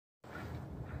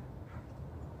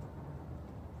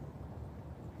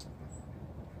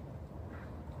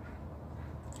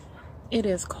It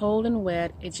is cold and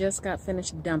wet. It just got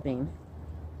finished dumping.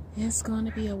 It's going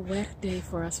to be a wet day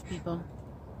for us people.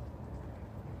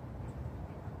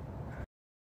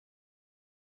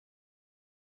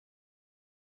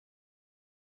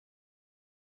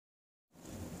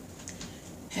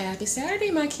 Happy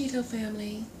Saturday, my keto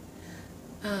family.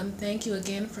 Thank you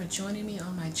again for joining me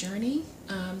on my journey.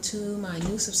 To my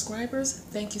new subscribers,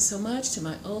 thank you so much. To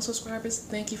my old subscribers,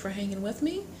 thank you for hanging with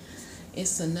me.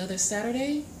 It's another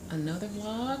Saturday, another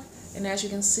vlog, and as you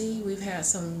can see, we've had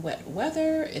some wet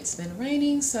weather. It's been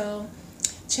raining, so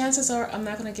chances are I'm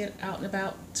not going to get out and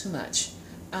about too much.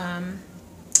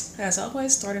 As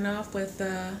always, starting off with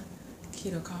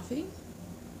keto coffee.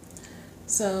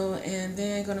 So, and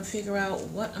then going to figure out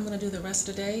what I'm going to do the rest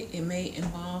of the day. It may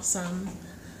involve some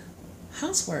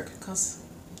housework because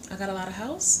I got a lot of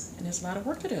house and there's a lot of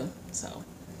work to do. So,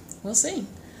 we'll see.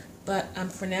 But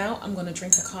for now, I'm going to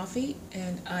drink the coffee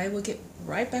and I will get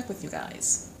right back with you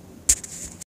guys.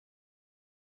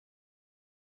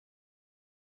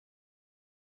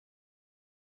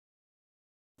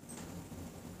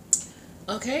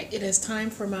 Okay, it is time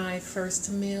for my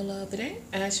first meal of the day.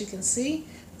 As you can see,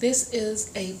 this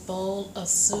is a bowl of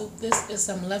soup. This is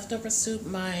some leftover soup,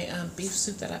 my beef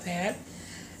soup that I've had.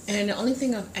 And the only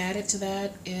thing I've added to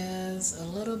that is a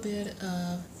little bit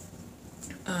of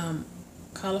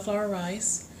cauliflower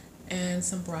rice and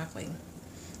some broccoli.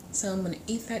 So I'm going to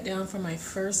eat that down for my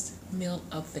first meal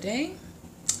of the day.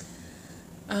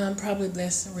 Probably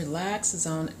just relax,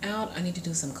 zone out. I need to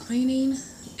do some cleaning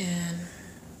and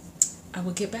I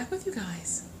will get back with you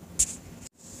guys.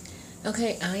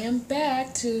 Okay, I am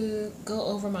back to go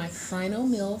over my final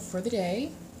meal for the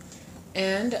day,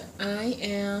 and I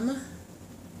am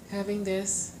having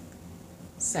this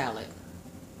salad.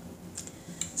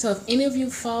 So if any of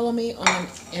you follow me on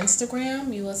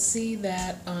Instagram, you will see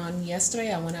that on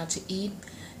yesterday I went out to eat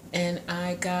and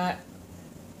I got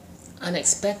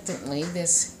unexpectedly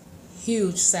this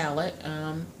huge salad.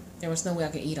 There was no way I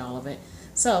could eat all of it.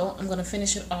 So I'm going to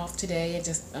finish it off today and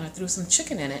just threw some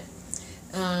chicken in it.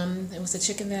 It was the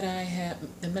chicken that I had,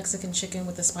 the Mexican chicken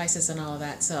with the spices and all of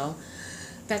that. So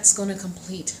that's going to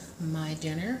complete my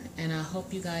dinner. And I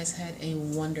hope you guys had a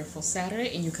wonderful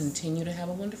Saturday and you continue to have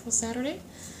a wonderful Saturday.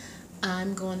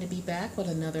 I'm going to be back with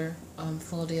another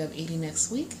full day of eating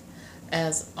next week.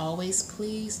 As always,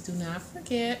 please do not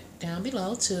forget down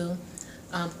below to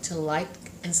like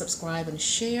and subscribe and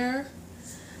share.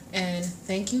 And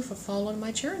thank you for following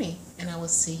my journey. And I will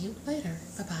see you later.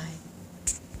 Bye-bye.